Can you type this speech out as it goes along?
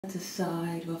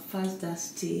Aside, we're past that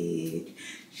stage.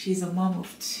 She's a mom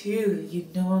of two, you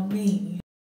know what I mean?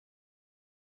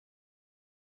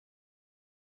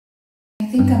 I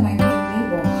think I might be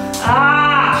labor.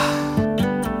 Ah!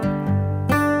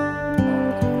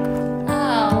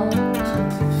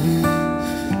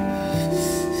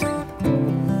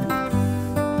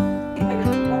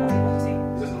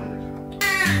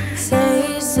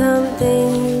 Say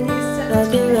something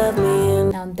like you love me.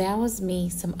 Now that was me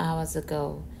some hours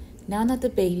ago. Now that the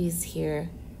baby's here,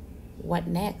 what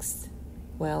next?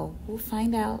 Well, we'll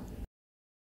find out.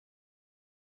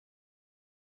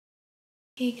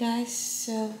 Hey guys,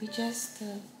 so we just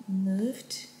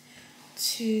moved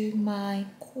to my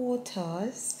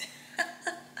quarters.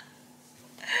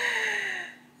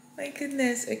 My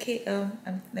goodness. Okay,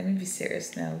 let me be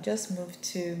serious now. Just moved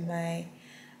to my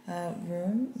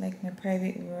room, like my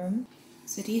private room.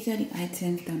 So these are the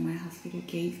items that my hospital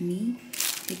gave me.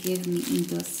 They gave me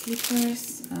indoor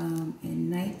slippers, a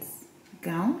night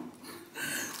gown,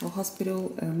 or hospital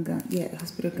gown. Yeah,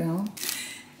 hospital gown.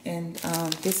 And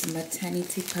this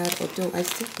maternity pad. Although I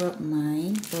still brought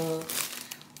mine, but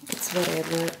it's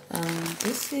whatever.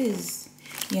 This is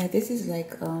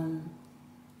like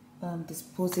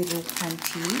disposable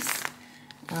panties.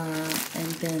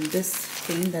 And then this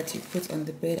thing that you put on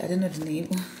the bed. I don't know the name.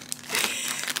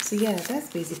 So yeah, that's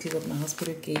basically what my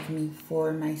hospital gave me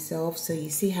for myself. So you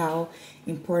see how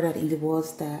important it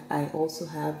was that I also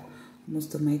have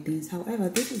most of my things. However,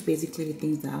 this is basically the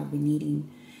things that I'll be needing.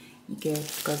 You get,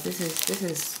 because this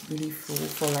is really full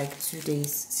for like 2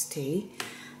 days stay.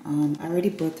 I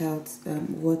already brought out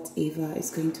what Ava is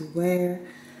going to wear,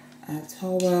 a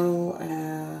towel,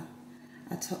 I'm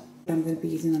going to be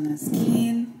using on her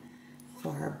skin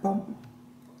for her bum.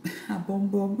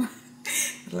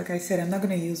 Like I said, I'm not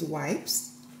going to use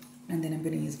wipes, and then I'm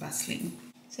going to use Vaseline.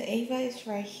 So Ava is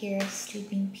right here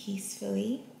sleeping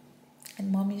peacefully,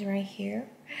 and Mommy's right here.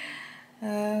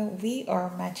 We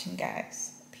are matching,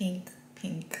 guys. Pink.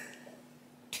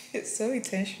 It's so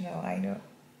intentional, I know.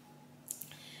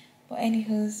 But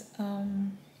anywho's,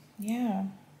 yeah.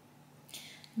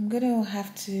 I'm gonna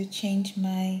have to change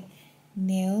my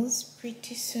nails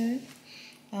pretty soon.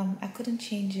 I couldn't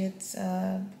change it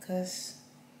because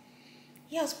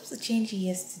I was supposed to change it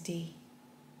yesterday.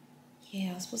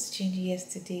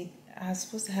 I was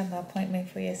supposed to have my appointment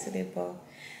for yesterday, but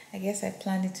I guess I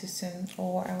planned it too soon,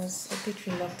 or I was a bit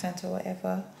reluctant or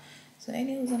whatever. So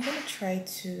anyways, I'm gonna try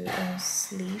to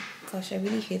sleep. Gosh, I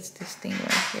really hate this thing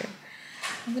right here.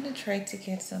 I'm gonna try to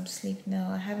get some sleep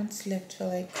now. I haven't slept for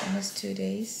like almost 2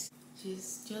 days.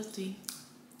 She's just doing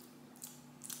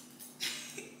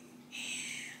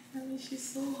I mean,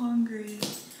 she's so hungry.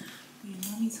 Your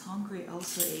mommy's hungry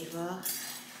also, Ava.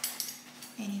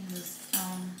 Anyways,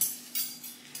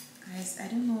 guys, I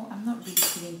don't know. I'm not really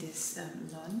feeling this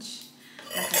lunch.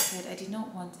 Like I said, I did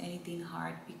not want anything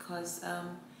hard because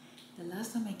the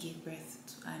last time I gave birth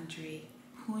to Andre,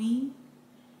 pooing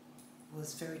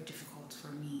was very difficult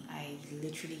for me. I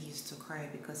literally used to cry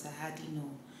because I had,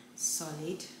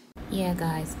 solid. Yeah,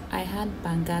 guys, I had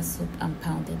banga soup and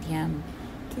pounded yam.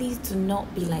 Please do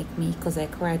not be like me because I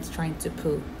cried trying to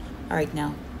poo. Alright,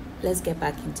 now, let's get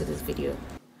back into this video.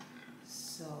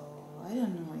 So, I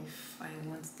don't know if I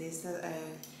want this.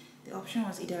 The option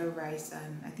was either rice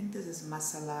and I think this is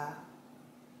masala.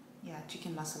 Yeah,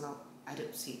 chicken masala. I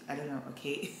don't know,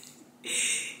 okay.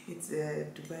 It's a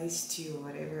Dubai stew or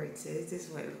whatever it is. This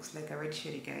is what it looks like. I already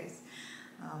showed you guys.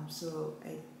 So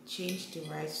I changed the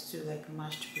rice to like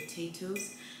mashed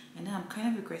potatoes, and now I'm kind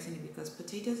of regretting it because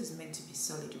potatoes is meant to be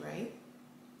solid, right?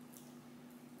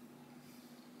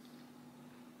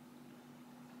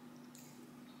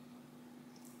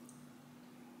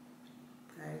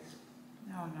 Guys,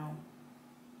 I don't know.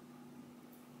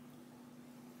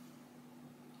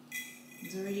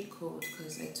 It's already cold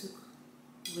because I took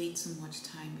way too much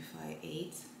time before I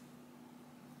ate.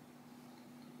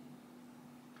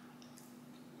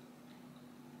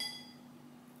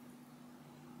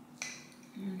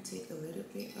 I'm going to take a little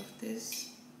bit of this.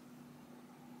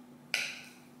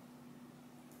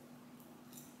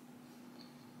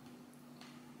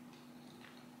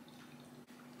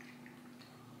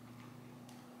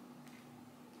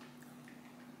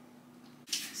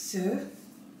 So,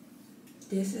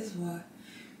 this is what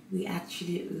we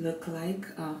actually look like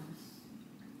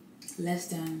less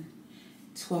than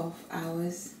 12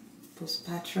 hours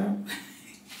postpartum.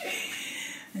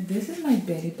 And this is my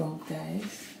belly bump,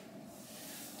 guys.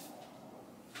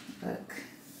 Look,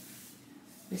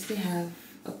 we still have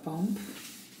a bump,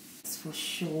 that's for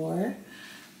sure.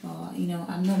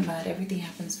 I'm not mad. Everything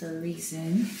happens for a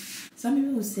reason. Some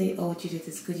people will say, oh, Judith,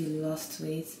 it's good you lost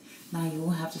weight. Now you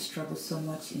won't have to struggle so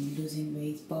much in losing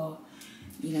weight. But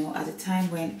you know, at the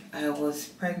time when I was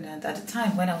pregnant,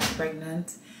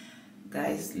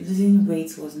 guys, losing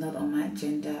weight was not on my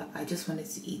agenda. I just wanted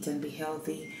to eat and be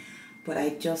healthy, but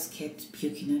I just kept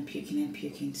puking and puking and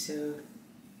puking. So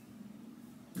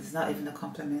it's not even a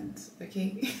compliment,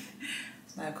 okay?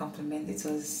 It's not a compliment. It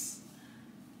was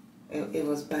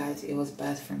bad. It was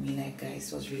bad for me, like,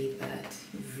 guys. It was really bad,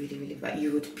 really bad.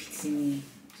 You would pity me.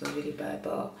 It was really bad.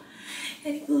 But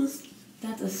anyways,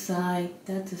 that aside,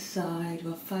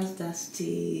 we're past that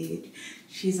stage.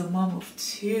 She's a mom of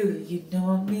two, you know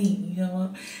what I mean? You know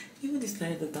what? Even this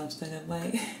time that I'm standing,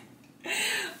 my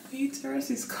uterus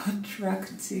is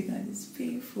contracting and it's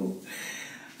painful.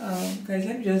 Guys,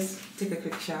 let me just take a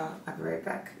quick shower. I'll be right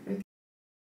back.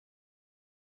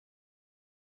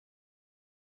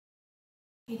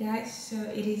 Hey guys, so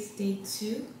it is day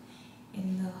 2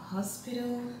 in the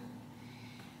hospital.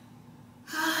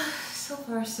 So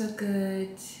far so good.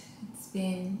 It's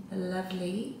been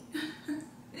lovely.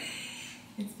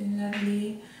 It's been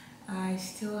lovely. I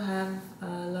still have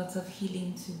lots of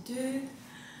healing to do.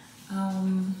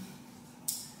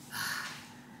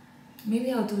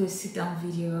 Maybe I'll do a sit-down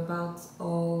video about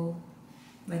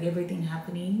everything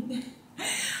happening.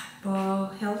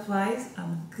 But health-wise,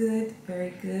 I'm good,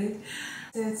 very good.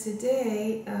 So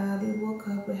today we woke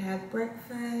up, we had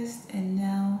breakfast, and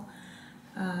now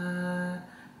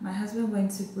my husband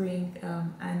went to bring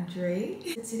Andre.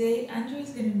 So today Andre is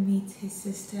gonna meet his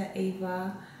sister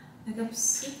Ava. Like, I'm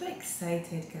super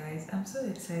excited, guys. I'm so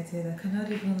excited, I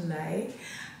cannot even lie.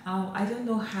 I don't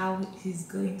know how he's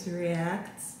going to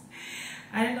react.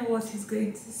 I don't know what he's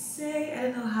going to say. I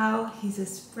don't know how his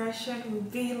expression will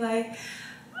be like.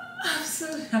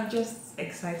 I'm just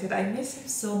excited. I miss him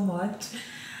so much.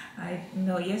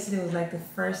 Yesterday was like the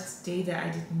first day that I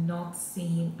did not see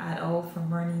him at all from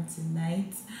morning to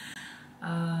night.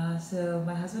 So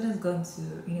my husband is going to,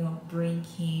 bring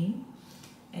him,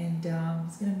 and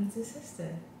he's gonna meet his sister.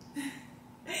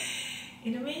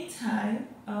 In the meantime,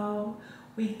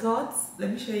 let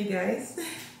me show you guys.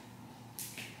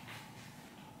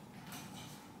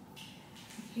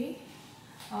 Okay.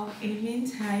 In the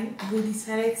meantime, we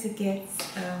decided to get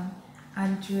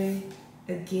Andre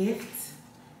a gift.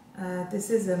 This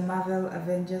is a Marvel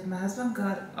Avengers. My husband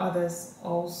got others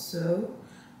also,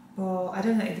 but I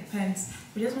don't know, it depends.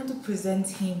 We just want to present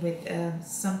him with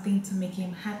something to make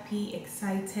him happy,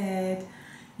 excited,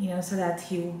 so that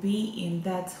he will be in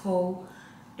that whole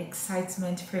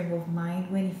excitement frame of mind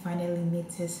when he finally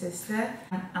meets his sister.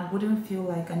 And I wouldn't feel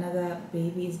like another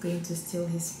baby is going to steal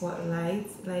his spotlight.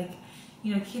 Like,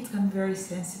 kids can be very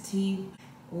sensitive.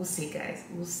 We'll see, guys,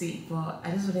 we'll see. But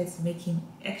I just wanted to make him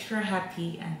extra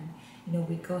happy, and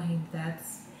we got him that.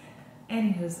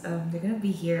 Anyways, they're gonna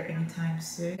be here anytime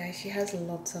soon. Guys, she has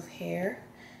lots of hair.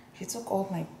 She took all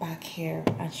my back hair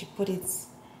and she put it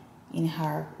in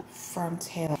her front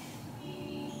hair.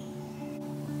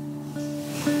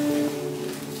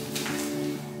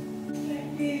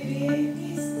 Baby, I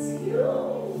missed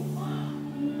you.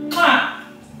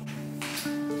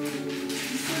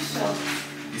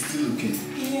 It's still looking.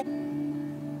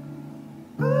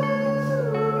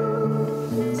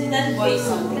 See, that boy is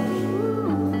something.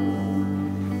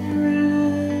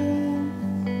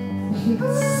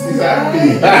 She's happy.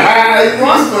 He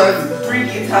wants to Bring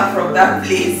it up from that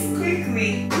place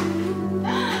quickly.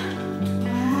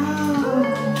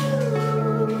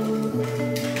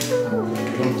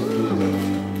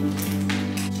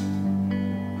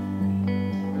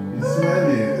 He's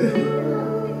smiling.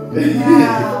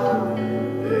 Wow.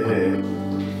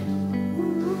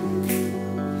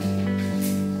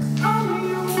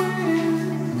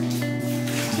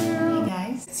 Hey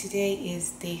guys, today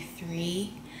is day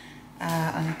 3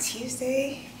 on a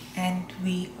Tuesday, and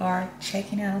we are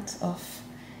checking out of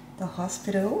the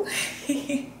hospital.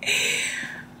 It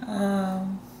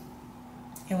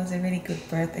was a really good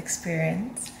birth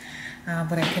experience,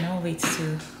 but I cannot wait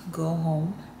to go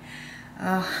home.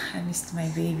 I missed my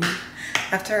baby.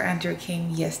 After Andrew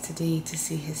came yesterday to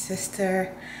see his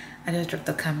sister, I just dropped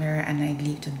the camera and I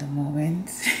lived in the moment.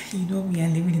 You know me,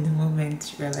 I'm living in the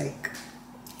moment. We're like,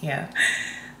 yeah.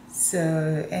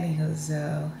 So anyways,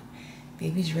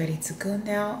 baby's ready to go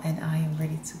now, and I am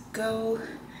ready to go.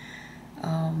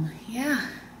 Yeah,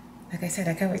 like I said,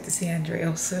 I can't wait to see Andre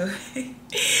also.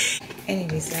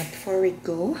 Anyways, before we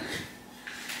go,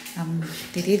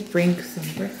 they did bring some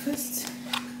breakfast.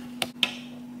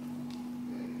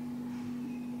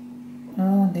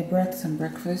 Oh, they brought some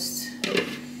breakfast.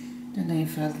 Don't know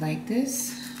if I like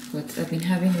this, but I've been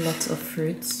having lots of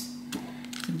fruits.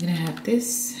 I'm gonna have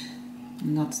this,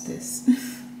 not this.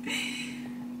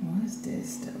 What is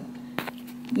this though?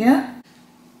 Yeah?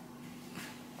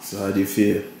 So how do you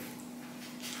feel?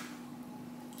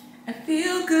 I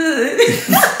feel good.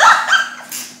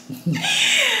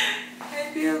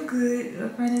 I feel good. We're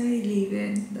finally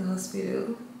leaving the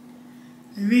hospital.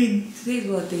 I mean, today's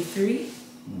what, day 3?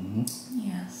 Mm-hmm.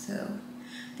 Yeah, so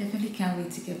definitely can't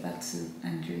wait to get back to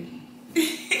Andre.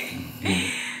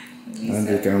 And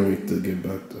they can't wait to get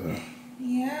back to her.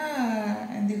 Yeah,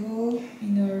 and the whole,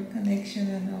 connection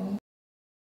and all.